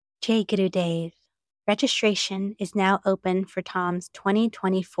Jai Guru Dev. Registration is now open for Tom's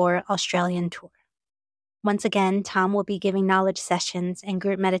 2024 Australian tour. Once again, Tom will be giving knowledge sessions and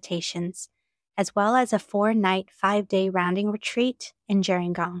group meditations, as well as a 4-night, 5-day rounding retreat in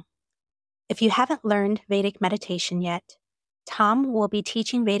Gerringong. If you haven't learned Vedic meditation yet, Tom will be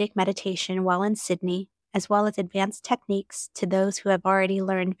teaching Vedic meditation while in Sydney, as well as advanced techniques to those who have already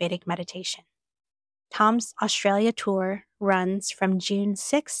learned Vedic meditation. Tom's Australia tour runs from June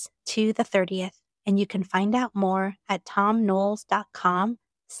 6th to the 30th, and you can find out more at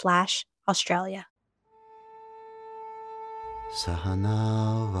tomknowles.com/Australia.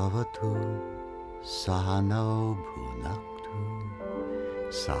 Sahana vavatu, sahano bhunaktu,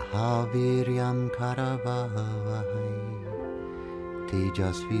 sahaviryam karavavahai,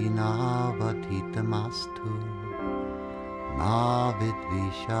 tejasvinavadhitamastu, ma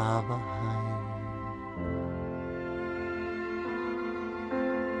vidvishavahai.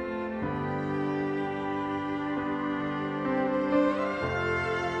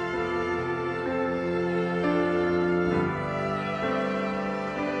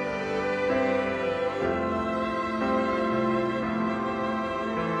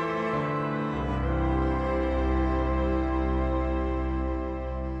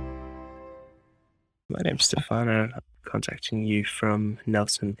 My name's Stefan, and I'm contacting you from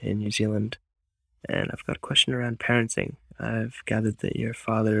Nelson in New Zealand, and I've got a question around parenting. I've gathered that you're a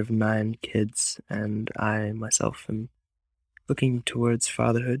father of 9 kids, and I myself am looking towards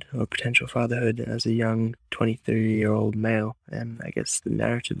fatherhood or potential fatherhood as a young 23-year-old male, and I guess the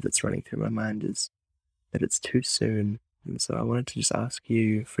narrative that's running through my mind is that it's too soon, and so I wanted to just ask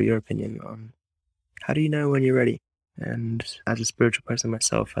you for your opinion on how do you know when you're ready? And as a spiritual person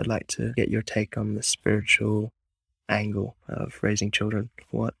myself, I'd like to get your take on the spiritual angle of raising children.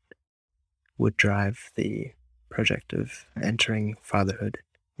 What would drive the project of entering fatherhood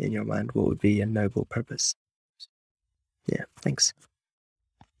in your mind? What would be a noble purpose? Yeah, thanks.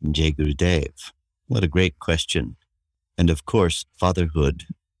 Jai Guru Dev. What a great question. And of course, fatherhood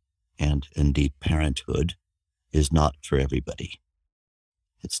and indeed parenthood is not for everybody.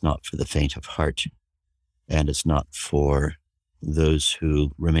 It's not for the faint of heart. And it's not for those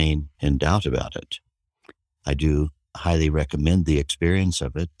who remain in doubt about it. I do highly recommend the experience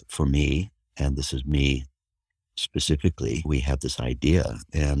of it for me, and this is me specifically. We have this idea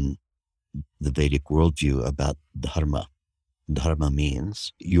in the Vedic worldview about dharma. Dharma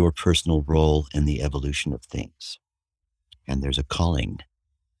means your personal role in the evolution of things. And there's a calling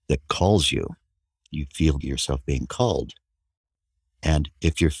that calls you. You feel yourself being called. And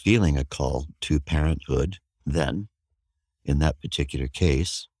if you're feeling a call to parenthood, then in that particular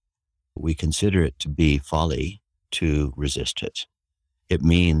case, we consider it to be folly to resist it. It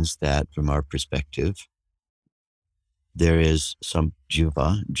means that from our perspective, there is some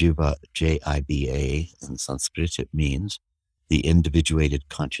jiva, J-I-V-A in Sanskrit, it means the individuated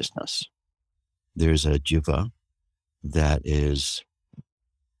consciousness. There's a jiva that is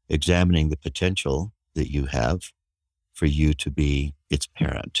examining the potential that you have for you to be its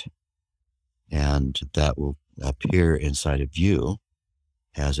parent. And that will appear inside of you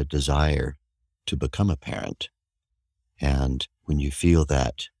as a desire to become a parent. And when you feel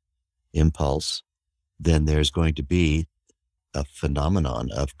that impulse, then there's going to be a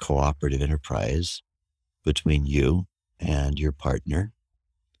phenomenon of cooperative enterprise between you and your partner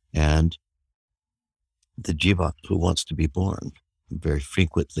and the jiva who wants to be born. Very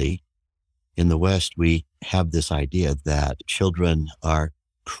frequently, in the West, we have this idea that children are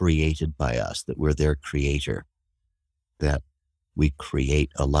created by us, that we're their creator, that we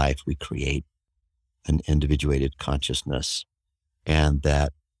create a life, we create an individuated consciousness, and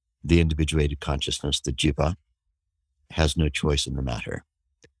that the individuated consciousness, the jiva, has no choice in the matter.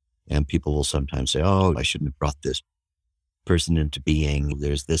 And people will sometimes say, oh, I shouldn't have brought this person into being.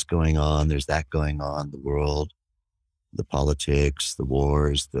 There's this going on, there's that going on, the world, the politics, the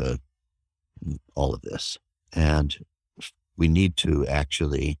wars, all of this. And we need to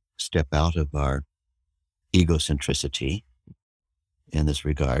actually step out of our egocentricity in this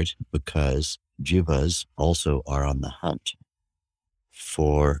regard, because jivas also are on the hunt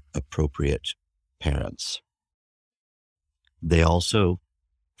for appropriate parents. They also,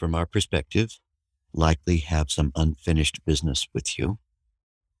 from our perspective, likely have some unfinished business with you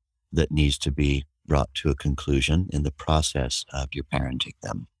that needs to be brought to a conclusion in the process of your parenting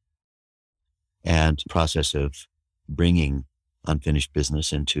them. And the process of bringing unfinished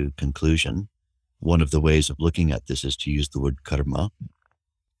business into conclusion, one of the ways of looking at this is to use the word karma.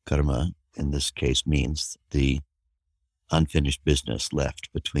 Karma, in this case, means the unfinished business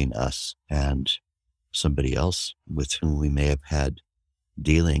left between us and somebody else with whom we may have had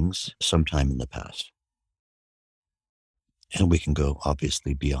dealings sometime in the past. And we can go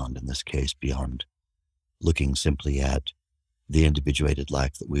obviously beyond, in this case, beyond looking simply at the individuated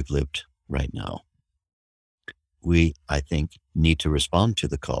life that we've lived right now. We, I think, need to respond to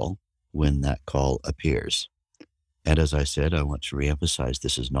the call when that call appears. And as I said, I want to reemphasize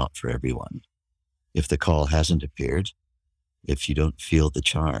this is not for everyone. If the call hasn't appeared, if you don't feel the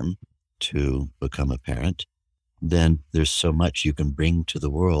charm to become a parent, then there's so much you can bring to the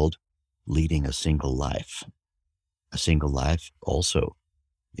world leading a single life. A single life also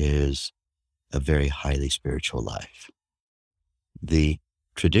is a very highly spiritual life. The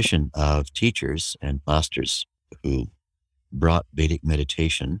tradition of teachers and masters who brought Vedic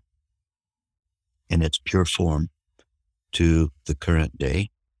meditation in its pure form to the current day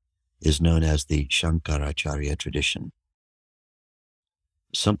is known as the Shankaracharya tradition.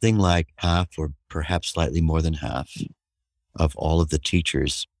 Something like half, or perhaps slightly more than half, of all of the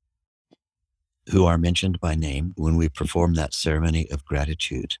teachers who are mentioned by name when we perform that ceremony of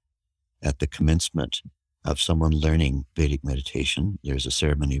gratitude at the commencement of someone learning Vedic meditation. There's a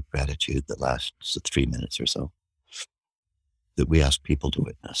ceremony of gratitude that lasts 3 minutes or so that we ask people to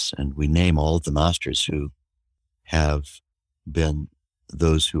witness. And we name all of the masters who have been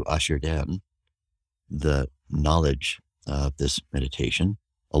those who ushered in the knowledge of this meditation,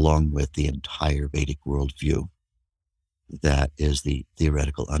 along with the entire Vedic worldview that is the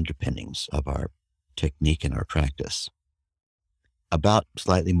theoretical underpinnings of our technique and our practice. About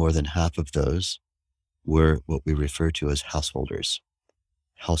slightly more than half of those were what we refer to as householders,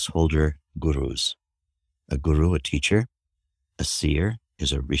 householder gurus. A guru, a teacher; a seer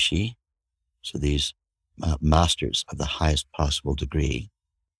is a rishi. So these masters of the highest possible degree.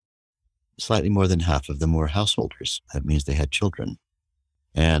 Slightly more than half of them were householders. That means they had children.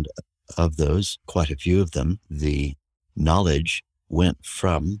 And of those, quite a few of them, the knowledge went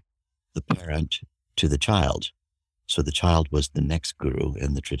from the parent to the child. So the child was the next guru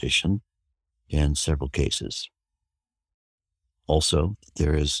in the tradition in several cases. Also,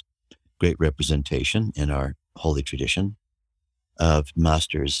 there is great representation in our holy tradition of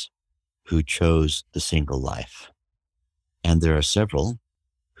masters who chose the single life. And there are several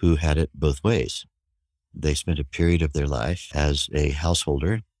who had it both ways. They spent a period of their life as a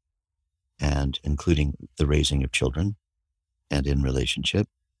householder, and including the raising of children and in relationship,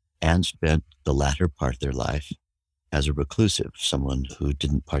 and spent the latter part of their life as a reclusive, someone who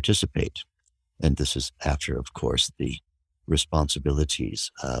didn't participate. And this is after, of course, the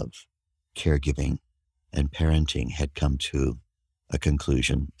responsibilities of caregiving and parenting had come to a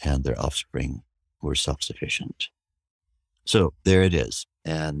conclusion and their offspring were self-sufficient. So there it is.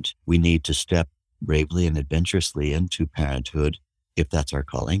 And we need to step bravely and adventurously into parenthood if that's our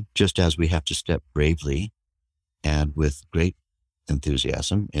calling, just as we have to step bravely and with great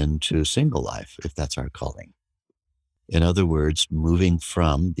enthusiasm into single life if that's our calling. In other words, moving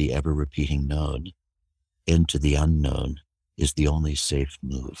from the ever-repeating known into the unknown is the only safe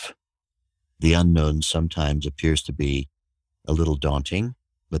move. The unknown sometimes appears to be a little daunting,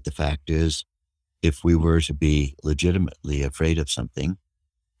 but the fact is, if we were to be legitimately afraid of something,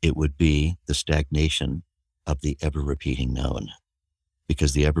 it would be the stagnation of the ever-repeating known,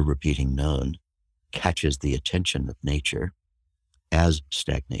 because the ever-repeating known catches the attention of nature as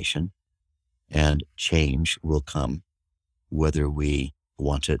stagnation, and change will come whether we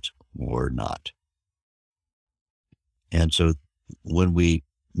want it or not. And so when we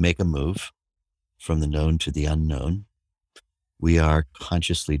make a move from the known to the unknown, we are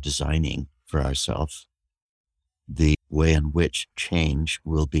consciously designing for ourselves the way in which change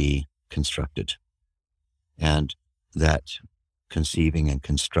will be constructed. And that conceiving and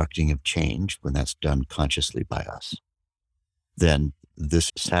constructing of change, when that's done consciously by us, then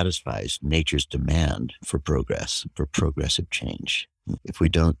this satisfies nature's demand for progress, for progressive change. If we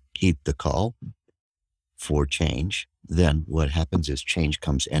don't heed the call for change, then what happens is change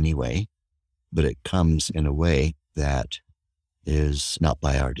comes anyway, but it comes in a way that is not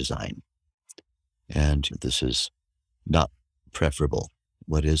by our design. And this is not preferable.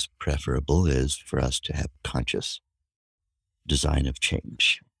 What is preferable is for us to have conscious design of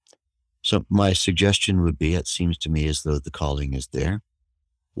change. So my suggestion would be, it seems to me as though the calling is there.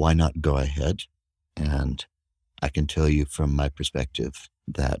 Why not go ahead? And I can tell you from my perspective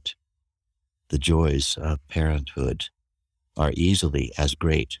that the joys of parenthood are easily as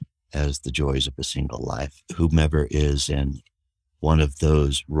great as the joys of a single life. Whomever is in one of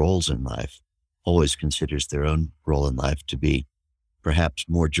those roles in life always considers their own role in life to be perhaps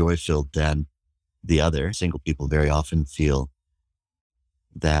more joy-filled than the other. Single people very often feel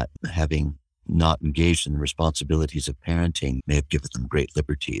that having not engaged in the responsibilities of parenting may have given them great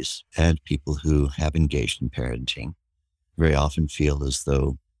liberties. And people who have engaged in parenting very often feel as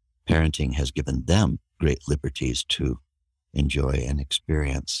though parenting has given them great liberties to enjoy and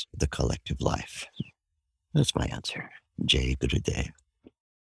experience the collective life. That's my answer. Jay Gurudev.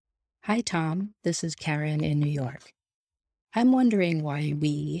 Hi, Tom. This is Karen in New York. I'm wondering why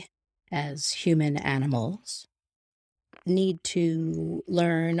we, as human animals, need to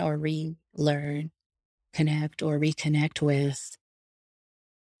learn or relearn, connect or reconnect with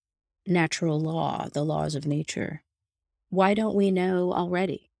natural law, the laws of nature. Why don't we know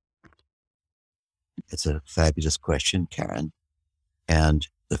already? It's a fabulous question, Karen. And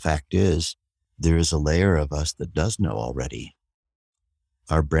the fact is, there is a layer of us that does know already.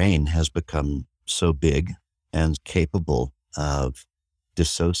 Our brain has become so big and capable of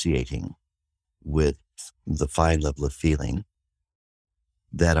dissociating with the fine level of feeling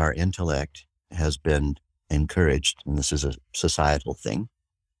that our intellect has been encouraged, and this is a societal thing,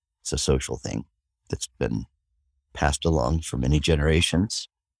 it's a social thing that's been passed along for many generations.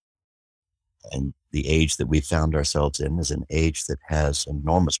 And the age that we found ourselves in is an age that has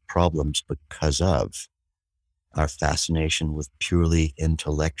enormous problems because of our fascination with purely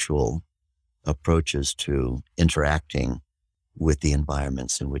intellectual approaches to interacting with the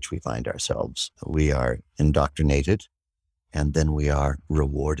environments in which we find ourselves. We are indoctrinated, and then we are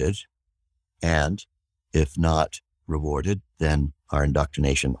rewarded. And if not rewarded, then our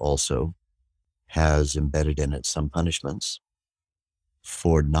indoctrination also has embedded in it some punishments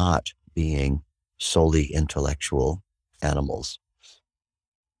for not being solely intellectual animals.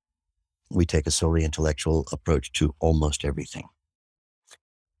 We take a solely intellectual approach to almost everything.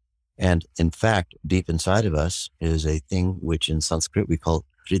 And in fact, deep inside of us is a thing which in Sanskrit we call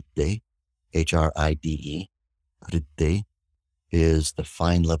Hride, Hride. Hride is the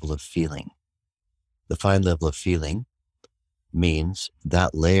fine level of feeling. The fine level of feeling means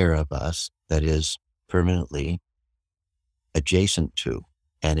that layer of us that is permanently adjacent to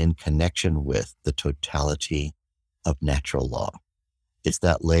and in connection with the totality of natural law. It's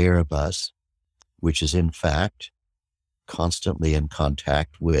that layer of us which is in fact constantly in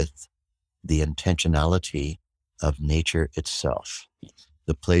contact with the intentionality of nature itself,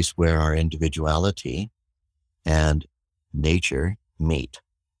 the place where our individuality and nature meet,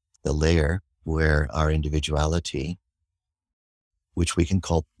 the layer where our individuality, which we can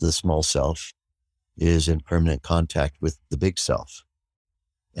call the small self, is in permanent contact with the big self.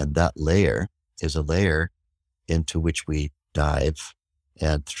 And that layer is a layer into which we dive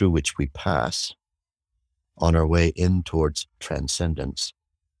and through which we pass on our way in towards transcendence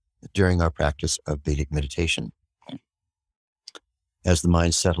during our practice of Vedic meditation. As the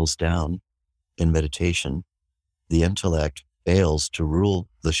mind settles down in meditation, the intellect fails to rule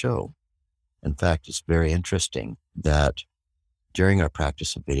the show. In fact, it's very interesting that during our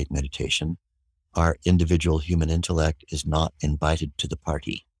practice of Vedic meditation, our individual human intellect is not invited to the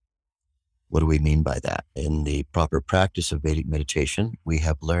party. What do we mean by that? In the proper practice of Vedic meditation, we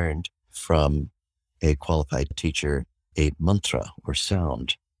have learned from a qualified teacher a mantra or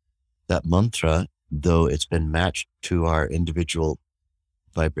sound. That mantra, though it's been matched to our individual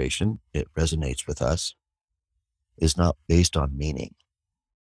vibration, it resonates with us, is not based on meaning.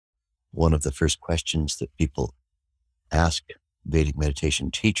 One of the first questions that people ask Vedic meditation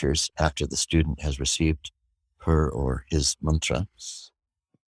teachers after the student has received her or his mantra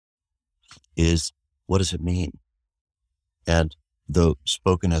is, what does it mean? And though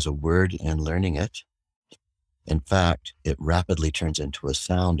spoken as a word and learning it, in fact, it rapidly turns into a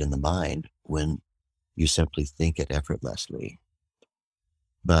sound in the mind when you simply think it effortlessly.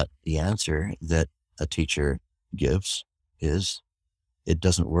 But the answer that a teacher gives is, it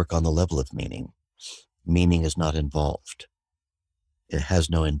doesn't work on the level of meaning. Meaning is not involved. It has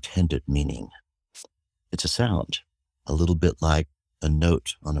no intended meaning. It's a sound, a little bit like a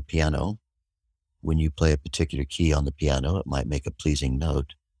note on a piano. When you play a particular key on the piano, it might make a pleasing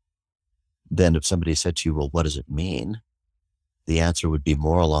note. Then if somebody said to you, well, what does it mean? The answer would be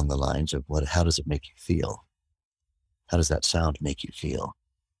more along the lines of, how does it make you feel? How does that sound make you feel?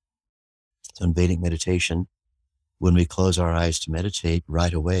 So in Vedic meditation, when we close our eyes to meditate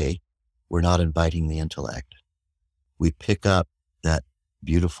right away, we're not inviting the intellect. We pick up that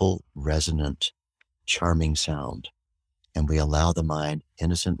beautiful, resonant, charming sound, and we allow the mind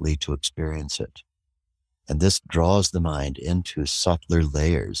innocently to experience it. And this draws the mind into subtler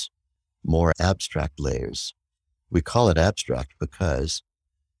layers, more abstract layers. We call it abstract because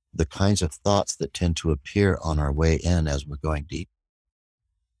the kinds of thoughts that tend to appear on our way in as we're going deep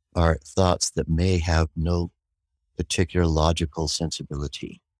are thoughts that may have no particular logical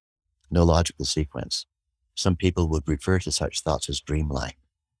sensibility. no logical sequence. Some people would refer to such thoughts as dreamlike.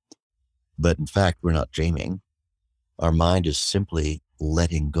 But in fact, we're not dreaming. Our mind is simply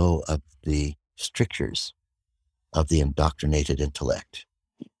letting go of the strictures of the indoctrinated intellect,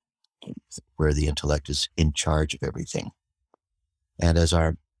 where the intellect is in charge of everything. And as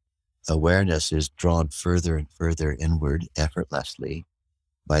our awareness is drawn further and further inward effortlessly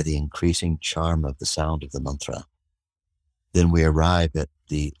by the increasing charm of the sound of the mantra, then we arrive at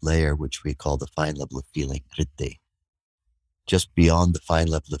the layer which we call the fine level of feeling, Riddhi. Just beyond the fine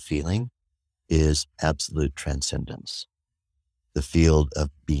level of feeling is absolute transcendence, the field of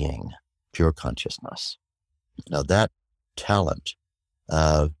being, pure consciousness. Now that talent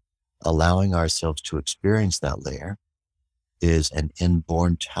of allowing ourselves to experience that layer is an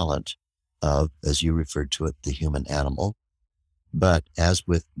inborn talent of, as you referred to it, the human animal. But as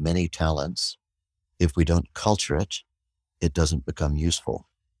with many talents, if we don't culture it, it doesn't become useful.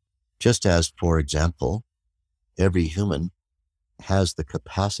 Just as, for example, every human has the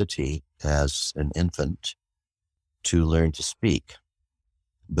capacity as an infant to learn to speak.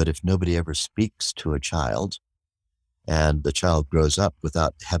 But if nobody ever speaks to a child and the child grows up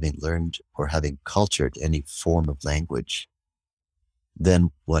without having learned or having cultured any form of language,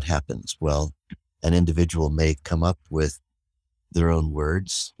 then what happens? Well, an individual may come up with their own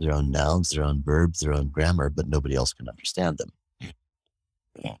words, their own nouns, their own verbs, their own grammar, but nobody else can understand them.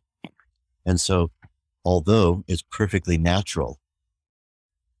 And so, although it's perfectly natural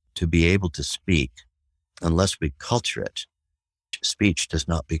to be able to speak, unless we culture it, speech does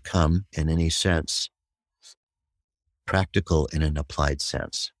not become, in any sense, practical in an applied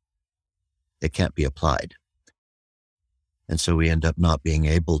sense. It can't be applied. And so we end up not being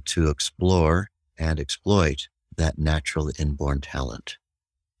able to explore and exploit that natural inborn talent.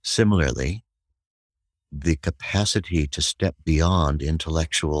 Similarly, the capacity to step beyond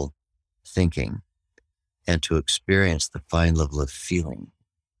intellectual thinking and to experience the fine level of feeling,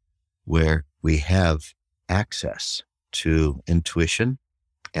 where we have access to intuition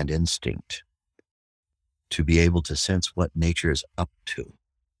and instinct, to be able to sense what nature is up to,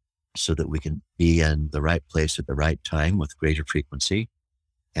 so that we can be in the right place at the right time with greater frequency,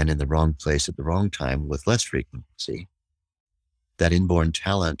 and in the wrong place at the wrong time with less frequency. That inborn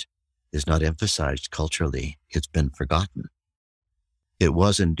talent is not emphasized culturally. It's been forgotten. It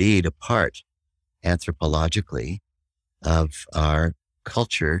was indeed a part, anthropologically, of our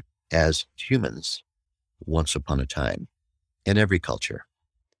culture as humans once upon a time, in every culture.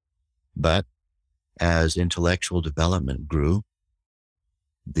 But as intellectual development grew,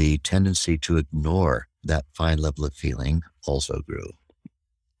 the tendency to ignore that fine level of feeling also grew.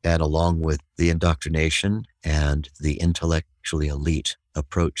 And along with the indoctrination and the intellectually elite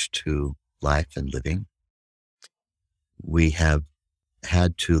approach to life and living, we have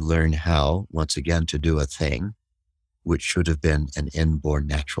had to learn how, once again, to do a thing which should have been an inborn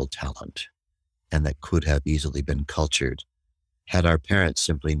natural talent and that could have easily been cultured had our parents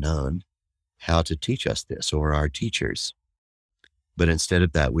simply known how to teach us this, or our teachers. But instead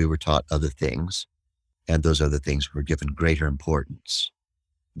of that, we were taught other things, and those other things were given greater importance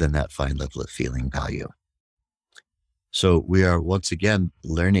than that fine level of feeling value. So we are once again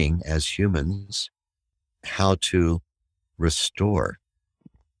learning as humans how to restore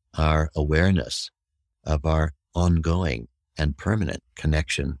our awareness of our ongoing and permanent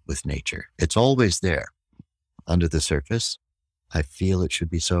connection with nature. It's always there under the surface. I feel it should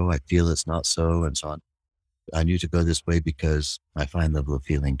be so. I feel it's not so, and so on. I knew to go this way because my fine level of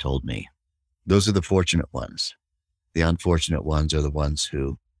feeling told me. Those are the fortunate ones. The unfortunate ones are the ones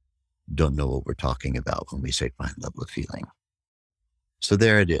who don't know what we're talking about when we say fine level of feeling. So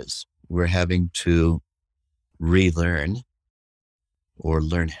there it is. We're having to relearn or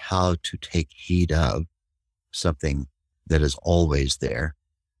learn how to take heed of something that is always there,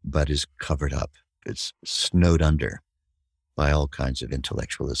 but is covered up. It's snowed under by all kinds of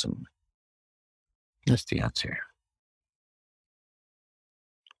intellectualism. That's the answer.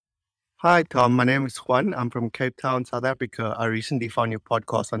 Hi, Tom. My name is Juan. I'm from Cape Town, South Africa. I recently found your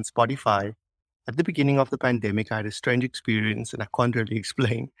podcast on Spotify. At the beginning of the pandemic, I had a strange experience and I can't really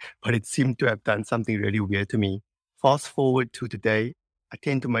explain, but it seemed to have done something really weird to me. Fast forward to today, I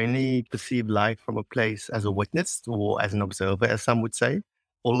tend to mainly perceive life from a place as a witness or as an observer, as some would say,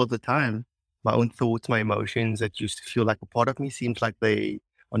 all of the time. My own thoughts, my emotions that used to feel like a part of me seems like they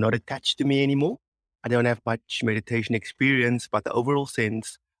are not attached to me anymore. I don't have much meditation experience, but the overall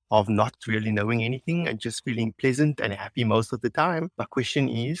sense of not really knowing anything and just feeling pleasant and happy most of the time. My question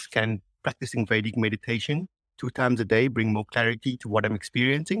is, can practicing Vedic meditation 2 times a day bring more clarity to what I'm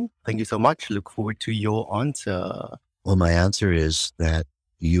experiencing? Thank you so much. Look forward to your answer. Well, my answer is that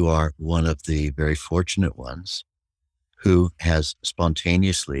you are one of the very fortunate ones who has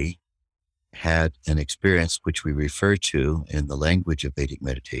spontaneously had an experience which we refer to in the language of Vedic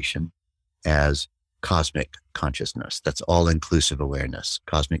meditation as cosmic consciousness. That's all-inclusive awareness.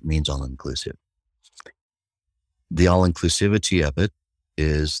 Cosmic means all-inclusive. The all-inclusivity of it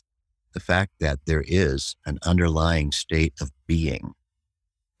is the fact that there is an underlying state of being,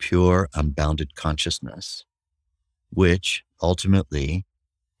 pure, unbounded consciousness, which ultimately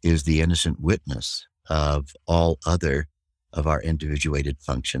is the innocent witness of all other of our individuated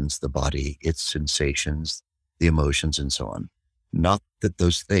functions, the body, its sensations, the emotions, and so on. Not that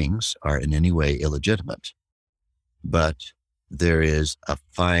those things are in any way illegitimate, but there is a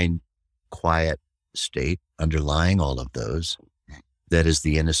fine, quiet state underlying all of those that is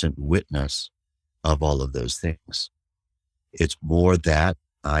the innocent witness of all of those things. It's more that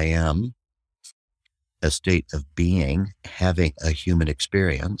I am a state of being having a human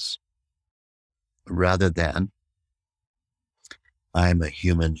experience rather than I'm a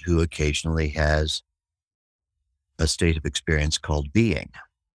human who occasionally has a state of experience called being.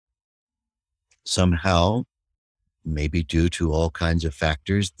 Somehow, maybe due to all kinds of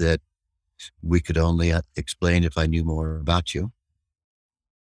factors that we could only explain if I knew more about you,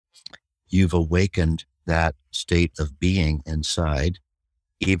 you've awakened that state of being inside,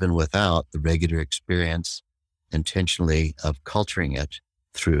 even without the regular experience intentionally of culturing it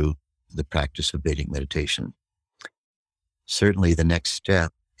through the practice of Vedic meditation. Certainly the next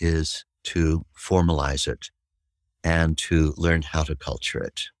step is to formalize it and to learn how to culture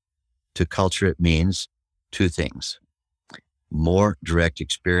it. To culture it means two things: more direct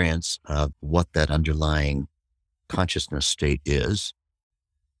experience of what that underlying consciousness state is,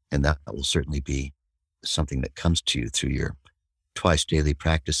 and that will certainly be something that comes to you through your twice daily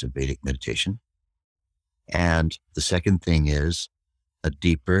practice of Vedic meditation. And the second thing is a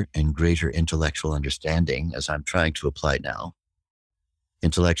deeper and greater intellectual understanding, as I'm trying to apply now.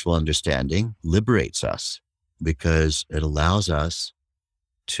 Intellectual understanding liberates us because it allows us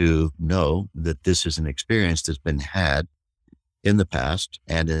to know that this is an experience that's been had in the past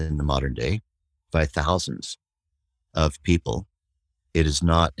and in the modern day by thousands of people. It is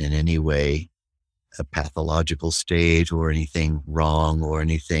not in any way a pathological state or anything wrong or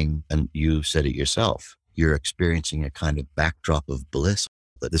anything, and you said it yourself. You're experiencing a kind of backdrop of bliss.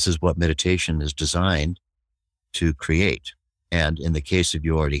 This is what meditation is designed to create. And in the case of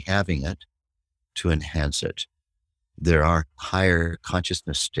you already having it, to enhance it. There are higher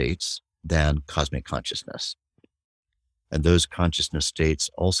consciousness states than cosmic consciousness. And those consciousness states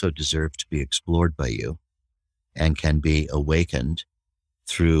also deserve to be explored by you and can be awakened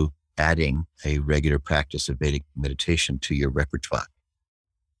through adding a regular practice of Vedic meditation to your repertoire.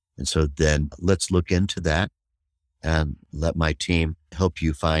 And so then let's look into that and let my team help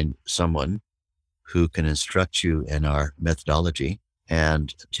you find someone who can instruct you in our methodology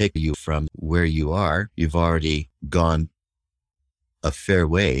and take you from where you are. You've already gone a fair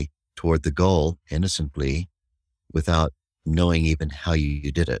way toward the goal innocently without knowing even how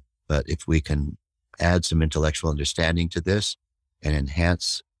you did it. But if we can add some intellectual understanding to this and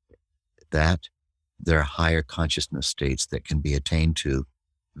enhance that, there are higher consciousness states that can be attained to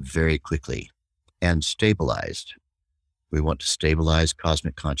very quickly and stabilized. We want to stabilize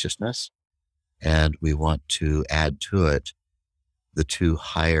cosmic consciousness, and we want to add to it the two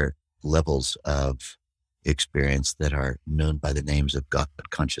higher levels of experience that are known by the names of God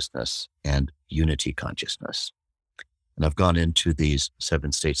consciousness and unity consciousness. And I've gone into these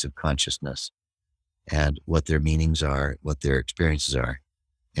 7 states of consciousness and what their meanings are, what their experiences are,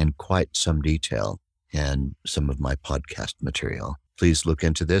 in quite some detail in some of my podcast material. Please look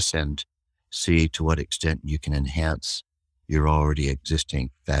into this and see to what extent you can enhance your already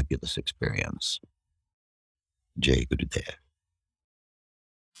existing fabulous experience. Jai Gurudev.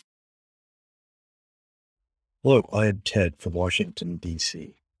 Hello, I am Ted from Washington,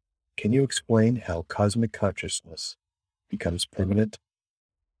 D.C. Can you explain how cosmic consciousness becomes permanent?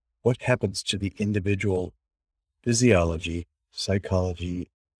 What happens to the individual physiology,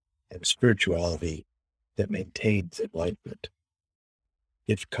 psychology, and spirituality that maintains enlightenment?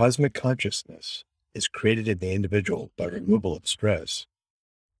 If cosmic consciousness is created in the individual by removal of stress,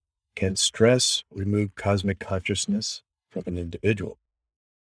 can stress remove cosmic consciousness from an individual?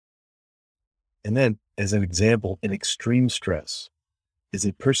 And then, as an example, in extreme stress, is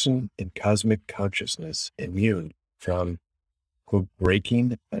a person in cosmic consciousness immune from, quote,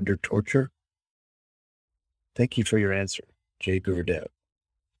 breaking under torture? Thank you for your answer. Jai Gurudev.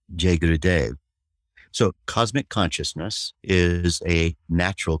 Jai Gurudev. So cosmic consciousness is a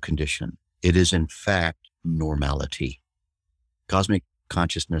natural condition. It is in fact normality. Cosmic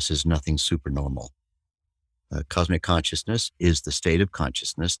consciousness is nothing supernormal. Cosmic consciousness is the state of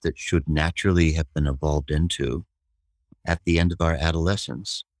consciousness that should naturally have been evolved into at the end of our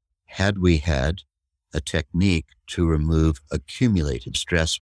adolescence, had we had a technique to remove accumulated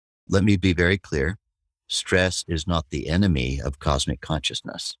stress. Let me be very clear. Stress is not the enemy of cosmic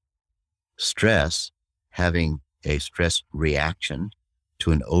consciousness. Stress, having a stress reaction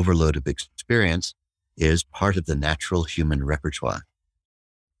to an overload of experience, is part of the natural human repertoire.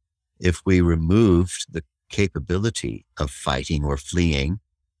 If we removed the capability of fighting or fleeing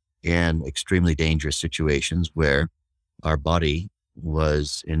in extremely dangerous situations where our body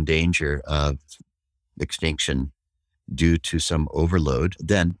was in danger of extinction due to some overload,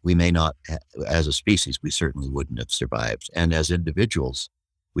 then we may not, as a species, we certainly wouldn't have survived. And as individuals,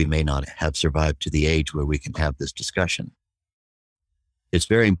 we may not have survived to the age where we can have this discussion. It's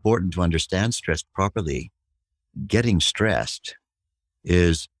very important to understand stress properly. Getting stressed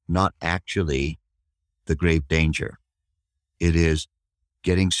is not actually the grave danger. It is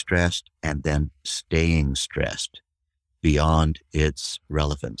getting stressed and then staying stressed beyond its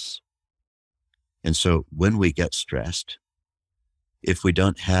relevance. And so when we get stressed, if we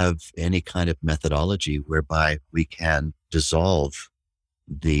don't have any kind of methodology whereby we can dissolve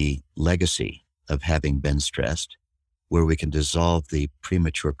the legacy of having been stressed, where we can dissolve the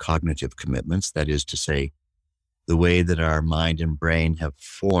premature cognitive commitments, that is to say, the way that our mind and brain have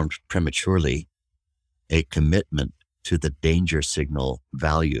formed prematurely a commitment to the danger signal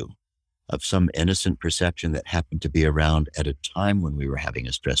value of some innocent perception that happened to be around at a time when we were having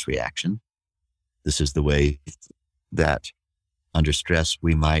a stress reaction. This is the way that under stress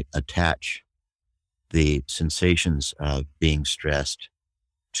we might attach the sensations of being stressed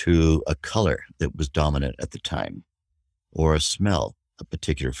to a color that was dominant at the time, or a smell, a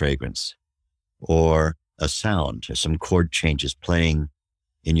particular fragrance, or a sound, some chord changes playing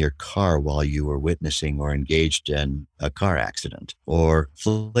in your car while you were witnessing or engaged in a car accident, or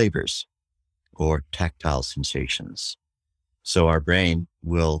flavors, or tactile sensations. So our brain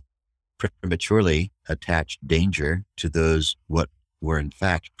will prematurely attach danger to those what were in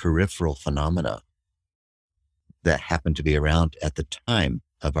fact peripheral phenomena that happened to be around at the time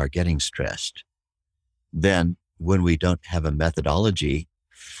of our getting stressed. Then when we don't have a methodology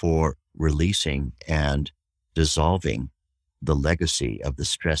for releasing and dissolving the legacy of the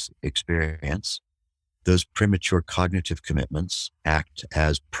stress experience, those premature cognitive commitments act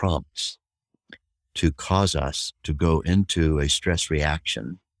as prompts to cause us to go into a stress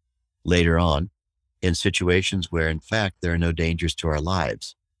reaction later on in situations where in fact there are no dangers to our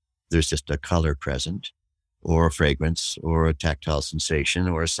lives. There's just a color present, or a fragrance, or a tactile sensation,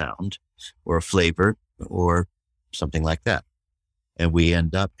 or a sound, or a flavor, or something like that. And we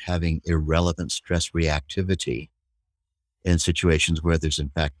end up having irrelevant stress reactivity in situations where there's in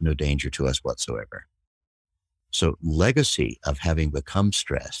fact no danger to us whatsoever. So legacy of having become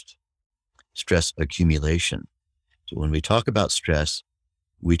stressed, stress accumulation. So when we talk about stress,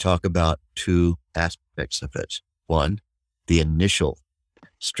 we talk about two aspects of it. One, the initial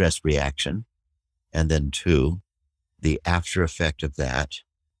stress reaction, and then two, the after effect of that,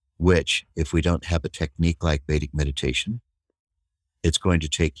 which if we don't have a technique like Vedic meditation, it's going to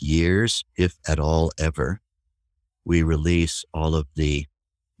take years, if at all ever, we release all of the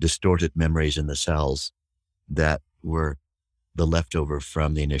distorted memories in the cells that were the leftover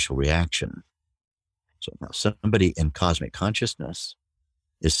from the initial reaction. So now somebody in cosmic consciousness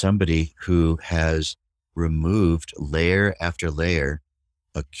is somebody who has removed layer after layer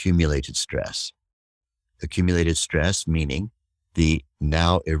accumulated stress. Accumulated stress meaning the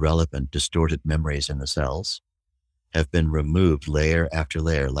now irrelevant distorted memories in the cells have been removed layer after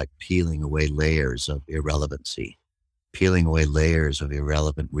layer, like peeling away layers of irrelevancy, peeling away layers of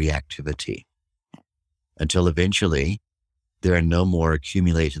irrelevant reactivity, until eventually there are no more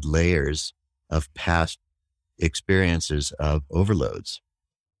accumulated layers of past experiences of overloads.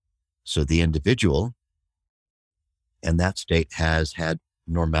 So the individual in that state has had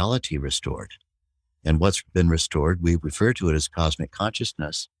normality restored. And what's been restored, we refer to it as cosmic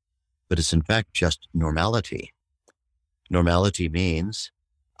consciousness, but it's in fact just normality. Normality means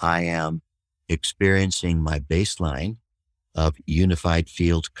I am experiencing my baseline of unified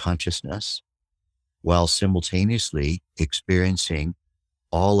field consciousness while simultaneously experiencing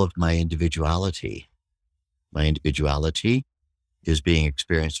all of my individuality. My individuality is being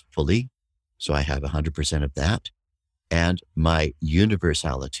experienced fully, so I have 100% of that. And my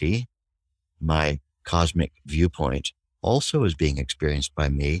universality, my cosmic viewpoint, also is being experienced by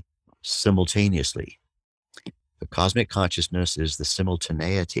me simultaneously. The cosmic consciousness is the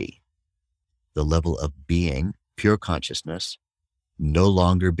simultaneity, the level of being, pure consciousness, no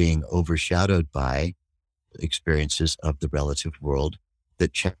longer being overshadowed by experiences of the relative world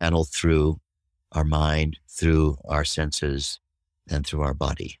that channel through our mind, through our senses, and through our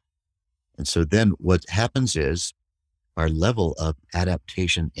body. And so then what happens is our level of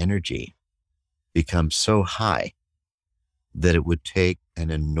adaptation energy becomes so high that it would take an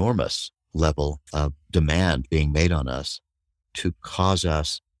enormous level of demand being made on us to cause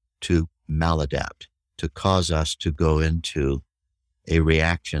us to maladapt, to cause us to go into a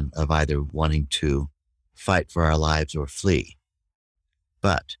reaction of either wanting to fight for our lives or flee.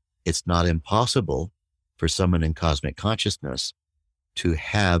 But it's not impossible for someone in cosmic consciousness to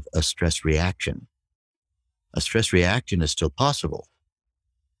have a stress reaction. A stress reaction is still possible.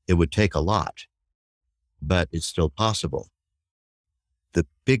 It would take a lot, but it's still possible. The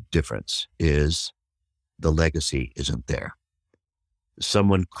big difference is the legacy isn't there.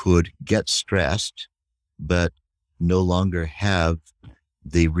 Someone could get stressed, but no longer have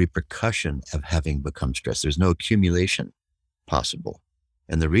the repercussion of having become stressed. There's no accumulation possible.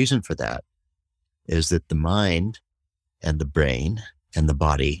 And the reason for that is that the mind and the brain and the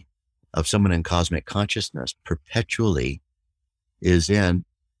body of someone in cosmic consciousness perpetually is in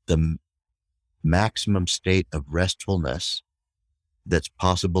the maximum state of restfulness that's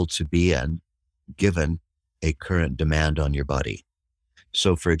possible to be in given a current demand on your body.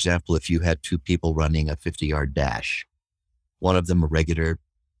 So for example, if you had two people running a 50-yard dash, one of them a regular,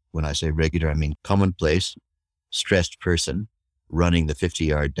 when I say regular, I mean commonplace, stressed person running the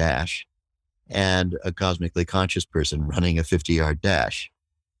 50-yard dash, and a cosmically conscious person running a 50-yard dash.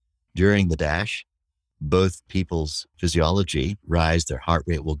 During the dash, both people's physiology rise, their heart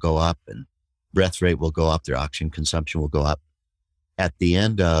rate will go up and breath rate will go up, their oxygen consumption will go up. At the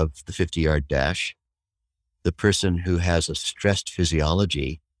end of the 50-yard dash, the person who has a stressed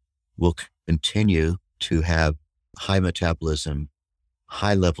physiology will continue to have high metabolism,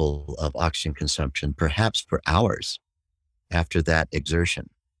 high level of oxygen consumption, perhaps for hours after that exertion.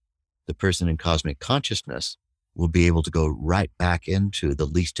 The person in cosmic consciousness will be able to go right back into the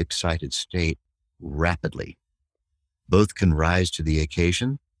least excited state rapidly. Both can rise to the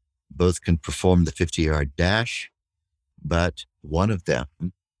occasion, both can perform the 50-yard dash, but one of them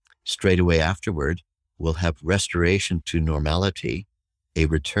straight away afterward will have restoration to normality, a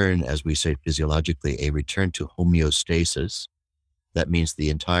return, as we say physiologically, a return to homeostasis. That means the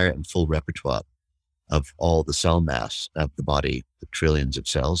entire and full repertoire of all the cell mass of the body, the trillions of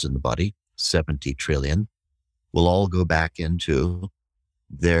cells in the body, 70 trillion, will all go back into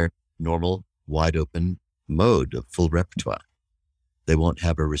their normal, wide open mode of full repertoire. They won't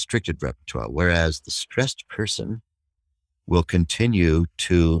have a restricted repertoire, whereas the stressed person will continue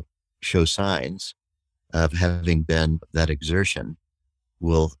to show signs of having been that exertion,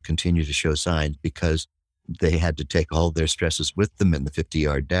 will continue to show signs because they had to take all their stresses with them in the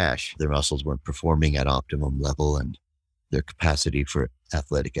 50-yard dash. Their muscles weren't performing at optimum level and their capacity for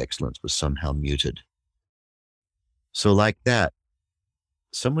athletic excellence was somehow muted. So like that,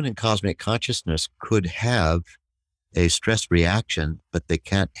 someone in cosmic consciousness could have a stress reaction, but they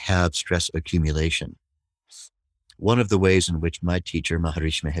can't have stress accumulation. One of the ways in which my teacher,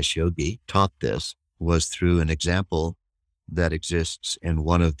 Maharishi Mahesh Yogi, taught this was through an example that exists in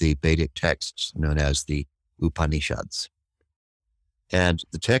one of the Vedic texts known as the Upanishads. And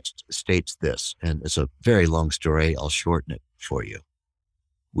the text states this, and it's a very long story. I'll shorten it for you.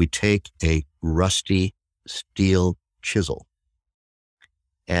 We take a rusty steel chisel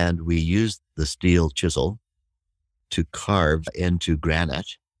and we use the steel chisel to carve into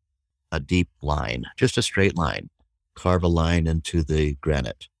granite a deep line, just a straight line, carve a line into the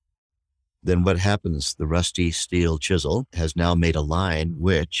granite. Then what happens? The rusty steel chisel has now made a line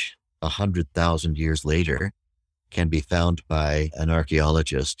which 100,000 years later can be found by an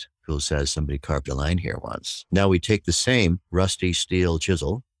archaeologist who says somebody carved a line here once. Now we take the same rusty steel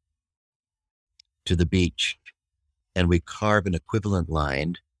chisel to the beach and we carve an equivalent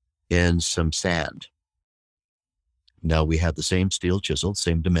line in some sand. Now we have the same steel chisel,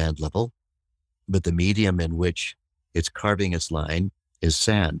 same demand level, but the medium in which it's carving its line is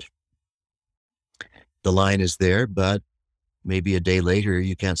sand. The line is there, but maybe a day later,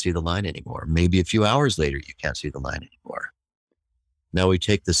 you can't see the line anymore. Maybe a few hours later, you can't see the line anymore. Now we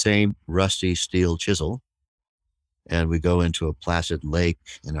take the same rusty steel chisel and we go into a placid lake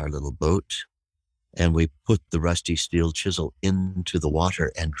in our little boat and we put the rusty steel chisel into the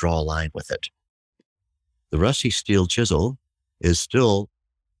water and draw a line with it. The rusty steel chisel is still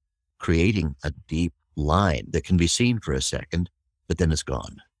creating a deep line that can be seen for a second, but then it's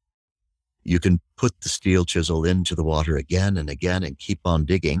gone. You can put the steel chisel into the water again and again and keep on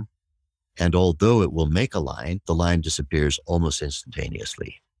digging, And although it will make a line, the line disappears almost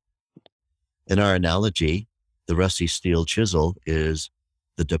instantaneously. In our analogy, the rusty steel chisel is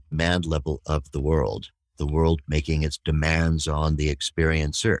the demand level of the world making its demands on the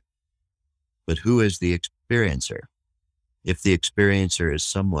experiencer. But who is the experiencer? If the experiencer is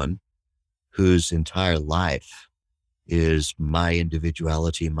someone whose entire life is my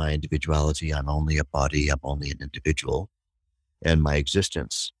individuality, I'm only a body, I'm only an individual, and my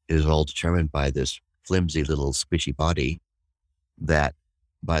existence is all determined by this flimsy little squishy body that,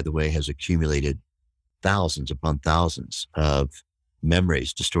 by the way, has accumulated thousands upon thousands of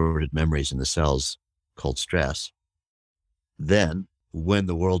memories, distorted memories in the cells called stress. Then when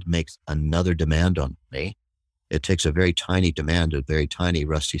the world makes another demand on me, it takes a very tiny demand, a very tiny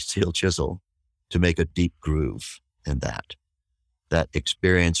rusty steel chisel to make a deep groove in that. That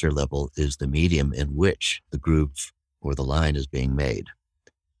experiencer level is the medium in which the groove or the line is being made.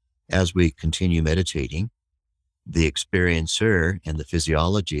 As we continue meditating, the experiencer and the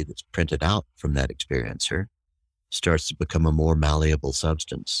physiology that's printed out from that experiencer starts to become a more malleable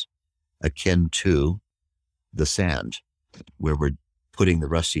substance, akin to the sand, where we're putting the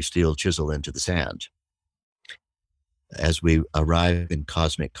rusty steel chisel into the sand. As we arrive in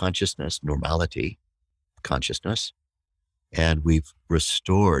cosmic consciousness, normality consciousness, and we've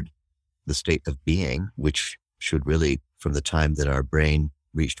restored the state of being, which should really, from the time that our brain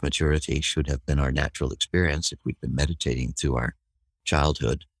reached maturity, should have been our natural experience if we've been meditating through our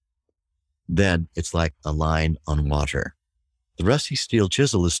childhood, then it's like a line on water. The rusty steel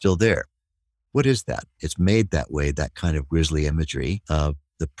chisel is still there. What is that? It's made that way, that kind of grisly imagery of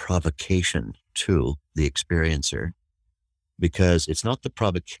the provocation to the experiencer, because it's not the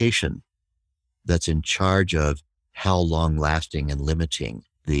provocation that's in charge of how long-lasting and limiting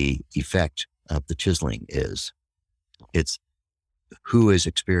the effect of the chiseling is. It's who is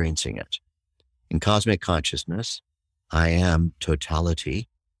experiencing it. In cosmic consciousness, I am totality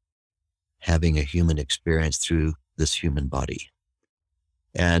having a human experience through this human body.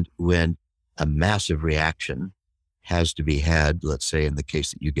 And when a massive reaction has to be had, let's say in the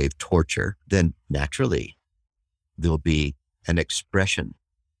case that you gave torture, then naturally there'll be an expression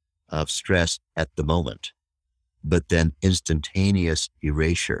of stress at the moment, but then instantaneous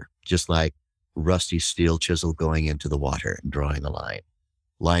erasure, just like rusty steel chisel going into the water and drawing a line.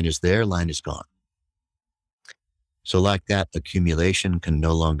 Line is there, line is gone. So like that, accumulation can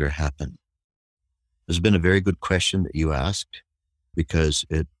no longer happen. This has been a very good question that you asked, because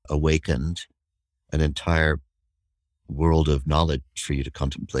it awakened an entire world of knowledge for you to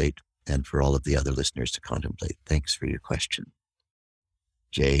contemplate and for all of the other listeners to contemplate. Thanks for your question.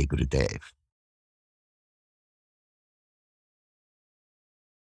 Jai Gurudev.